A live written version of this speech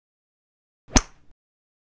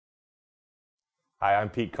Hi,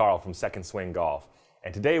 I'm Pete Karle from Second Swing Golf,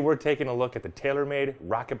 and today we're taking a look at the TaylorMade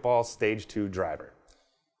RocketBallZ Stage 2 driver.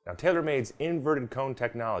 Now, TaylorMade's inverted cone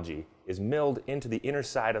technology is milled into the inner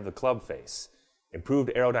side of the club face.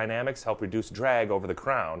 Improved aerodynamics help reduce drag over the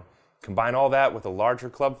crown. Combine all that with a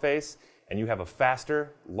larger club face, and you have a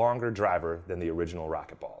faster, longer driver than the original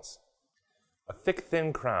RocketBallZ. A thick,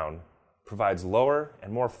 thin crown provides lower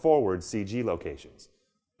and more forward CG locations,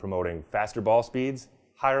 promoting faster ball speeds,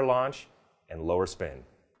 higher launch, and lower spin.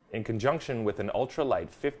 In conjunction with an ultralight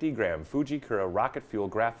 50-gram Fujikura rocket fuel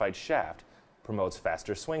graphite shaft promotes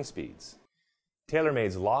faster swing speeds.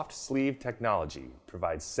 TaylorMade's loft sleeve technology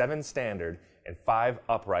provides 7 standard and 5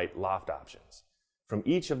 upright loft options. From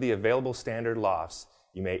each of the available standard lofts,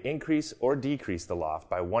 you may increase or decrease the loft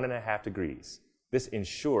by 1.5 degrees. This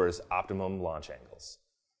ensures optimum launch angles.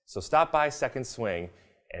 So stop by Second Swing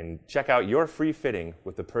and check out your free fitting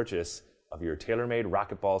with the purchase of your TaylorMade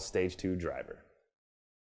RocketBallZ Stage 2 driver.